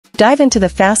Dive into the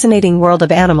fascinating world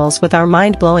of animals with our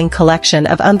mind-blowing collection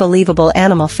of unbelievable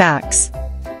animal facts.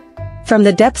 From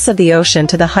the depths of the ocean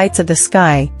to the heights of the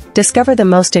sky, discover the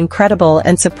most incredible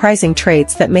and surprising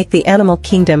traits that make the animal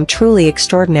kingdom truly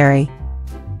extraordinary.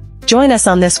 Join us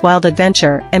on this wild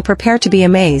adventure and prepare to be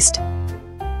amazed.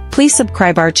 Please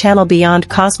subscribe our channel Beyond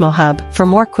Cosmo Hub for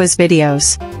more quiz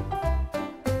videos.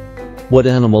 What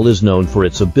animal is known for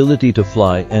its ability to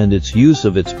fly and its use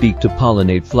of its beak to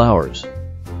pollinate flowers?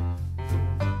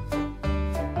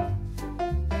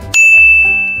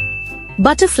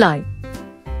 Butterfly.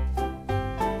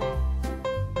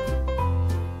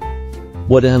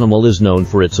 What animal is known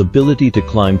for its ability to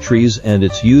climb trees and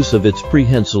its use of its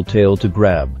prehensile tail to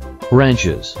grab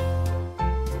branches?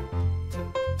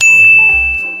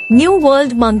 New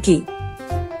World monkey.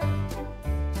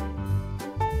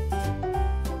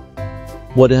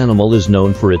 What animal is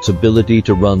known for its ability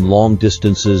to run long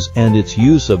distances and its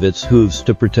use of its hooves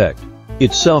to protect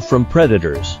itself from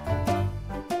predators?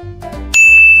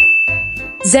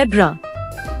 Zebra.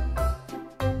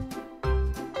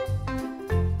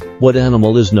 What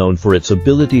animal is known for its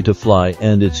ability to fly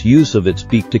and its use of its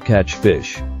beak to catch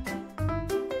fish?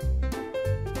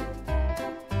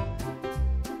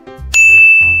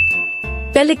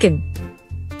 Pelican.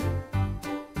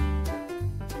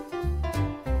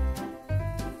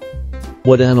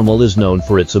 What animal is known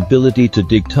for its ability to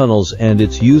dig tunnels and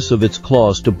its use of its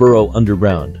claws to burrow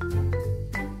underground?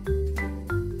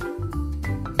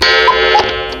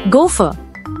 Gopher.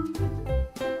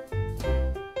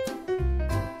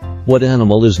 What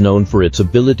animal is known for its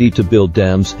ability to build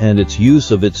dams and its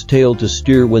use of its tail to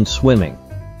steer when swimming?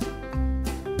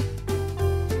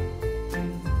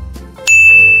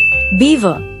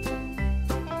 Beaver.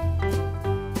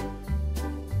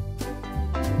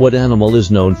 What animal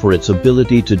is known for its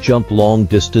ability to jump long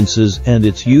distances and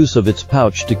its use of its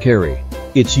pouch to carry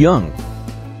its young?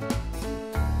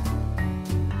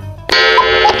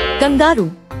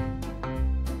 Kangaroo.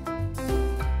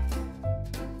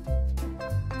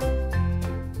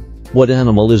 What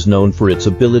animal is known for its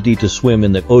ability to swim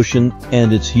in the ocean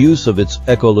and its use of its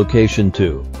echolocation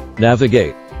to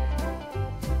navigate?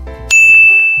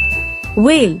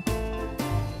 Whale.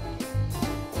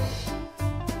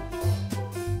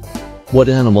 What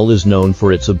animal is known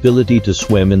for its ability to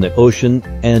swim in the ocean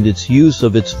and its use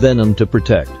of its venom to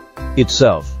protect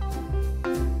itself?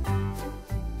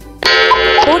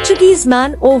 Portuguese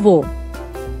man ovo.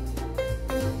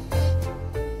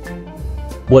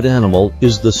 What animal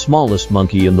is the smallest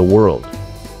monkey in the world?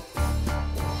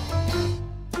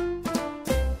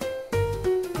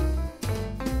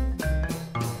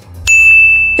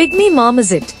 Pygmy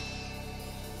marmoset.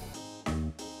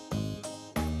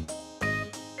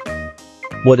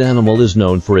 What animal is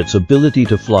known for its ability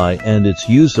to fly and its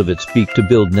use of its beak to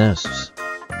build nests?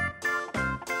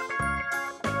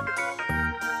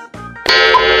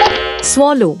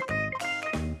 Swallow.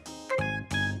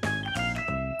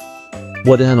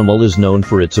 What animal is known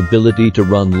for its ability to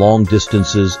run long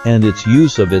distances and its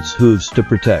use of its hooves to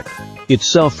protect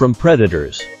itself from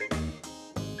predators?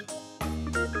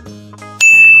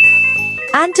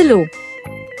 Antelope.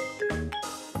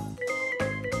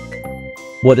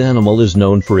 What animal is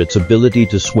known for its ability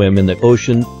to swim in the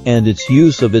ocean and its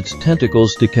use of its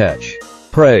tentacles to catch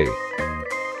prey?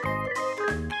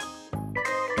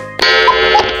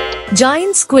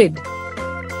 Giant squid.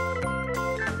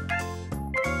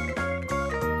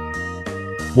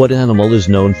 What animal is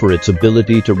known for its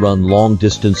ability to run long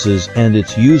distances and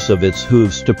its use of its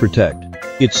hooves to protect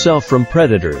itself from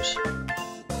predators?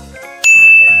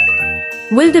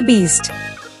 Wildebeest.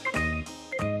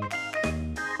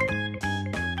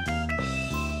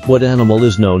 What animal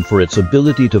is known for its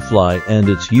ability to fly and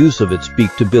its use of its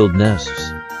beak to build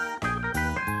nests?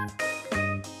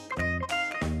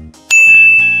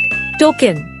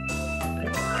 Toucan.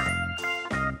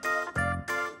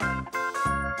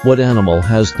 What animal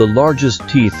has the largest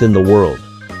teeth in the world?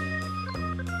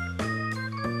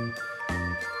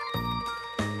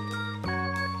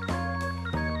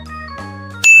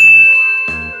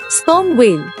 Sperm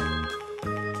whale.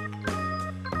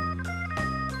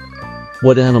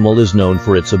 What animal is known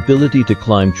for its ability to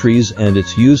climb trees and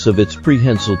its use of its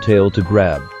prehensile tail to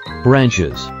grab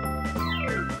branches?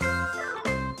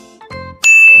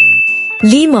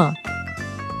 Lemur.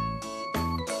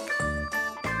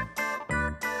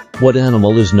 What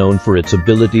animal is known for its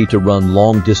ability to run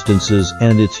long distances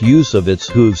and its use of its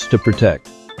hooves to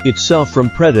protect itself from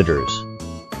predators?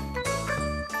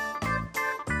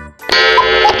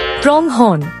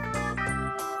 Pronghorn.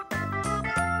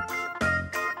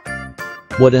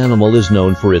 What animal is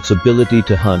known for its ability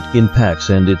to hunt in packs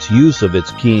and its use of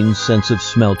its keen sense of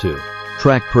smell to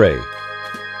track prey?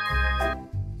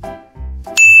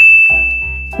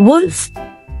 Wolf.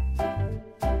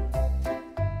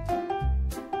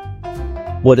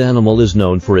 What animal is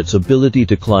known for its ability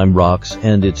to climb rocks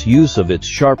and its use of its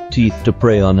sharp teeth to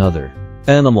prey on other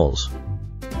animals?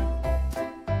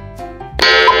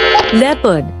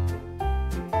 Leopard.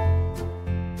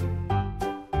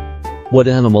 What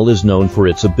animal is known for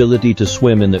its ability to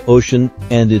swim in the ocean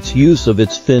and its use of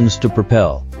its fins to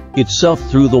propel itself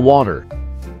through the water?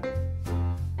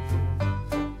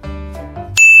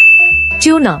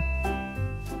 Tuna.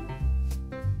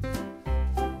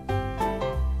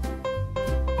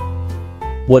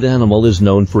 What animal is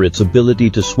known for its ability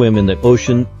to swim in the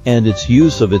ocean and its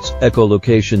use of its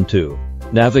echolocation to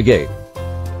navigate?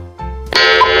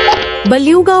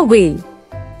 Beluga whale.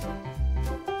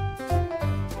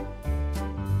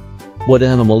 What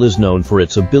animal is known for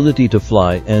its ability to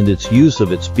fly and its use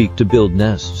of its beak to build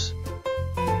nests?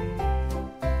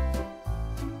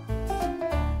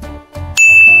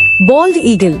 Bald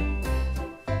eagle.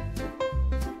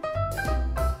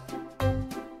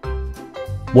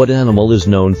 What animal is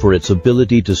known for its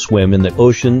ability to swim in the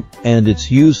ocean and its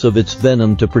use of its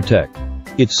venom to protect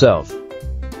itself?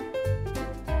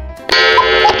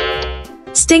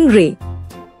 Stingray.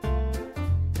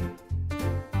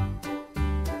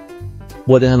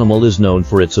 What animal is known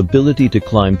for its ability to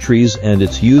climb trees and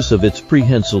its use of its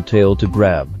prehensile tail to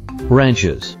grab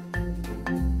branches?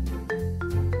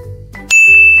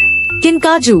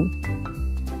 Kinkajou.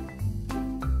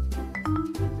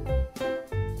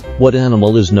 What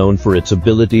animal is known for its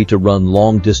ability to run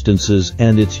long distances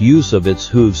and its use of its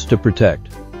hooves to protect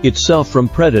itself from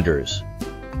predators?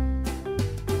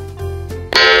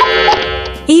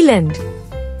 Eland.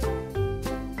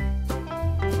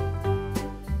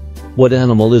 What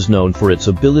animal is known for its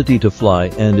ability to fly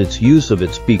and its use of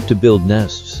its beak to build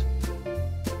nests?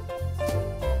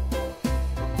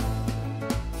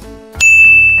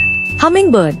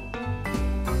 Hummingbird.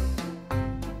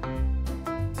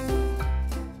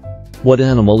 What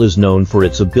animal is known for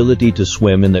its ability to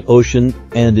swim in the ocean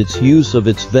and its use of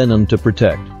its venom to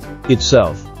protect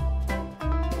itself?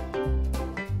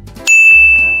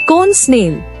 Cone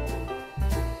snail.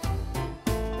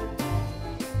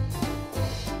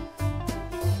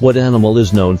 What animal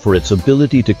is known for its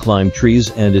ability to climb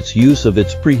trees and its use of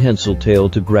its prehensile tail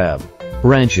to grab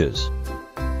branches?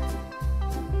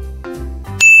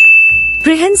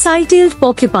 Prehensile-tailed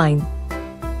porcupine.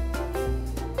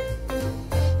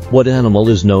 What animal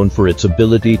is known for its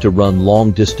ability to run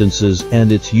long distances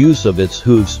and its use of its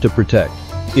hooves to protect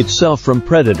itself from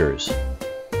predators?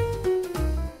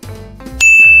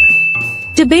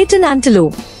 Tibetan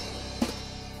antelope.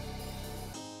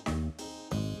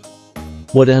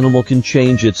 What animal can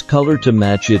change its color to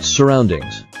match its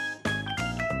surroundings?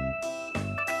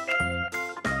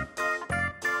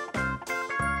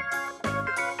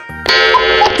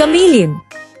 Chameleon.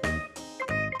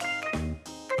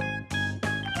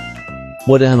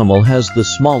 What animal has the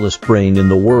smallest brain in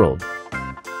the world?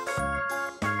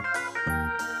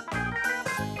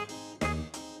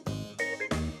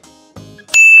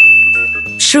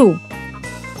 Shrew.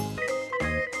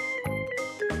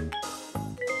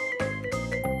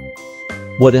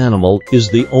 What animal is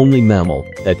the only mammal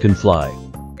that can fly?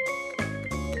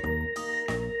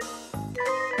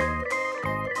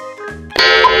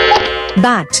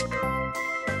 Bat.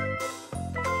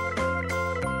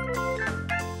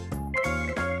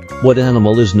 What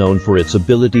animal is known for its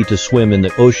ability to swim in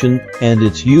the ocean and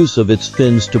its use of its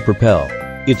fins to propel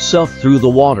itself through the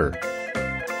water?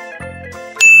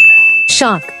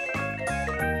 Shark.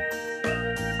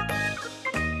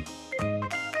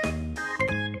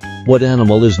 What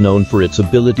animal is known for its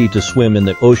ability to swim in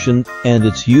the ocean and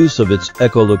its use of its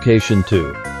echolocation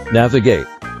to navigate?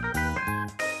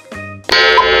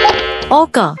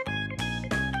 Orca.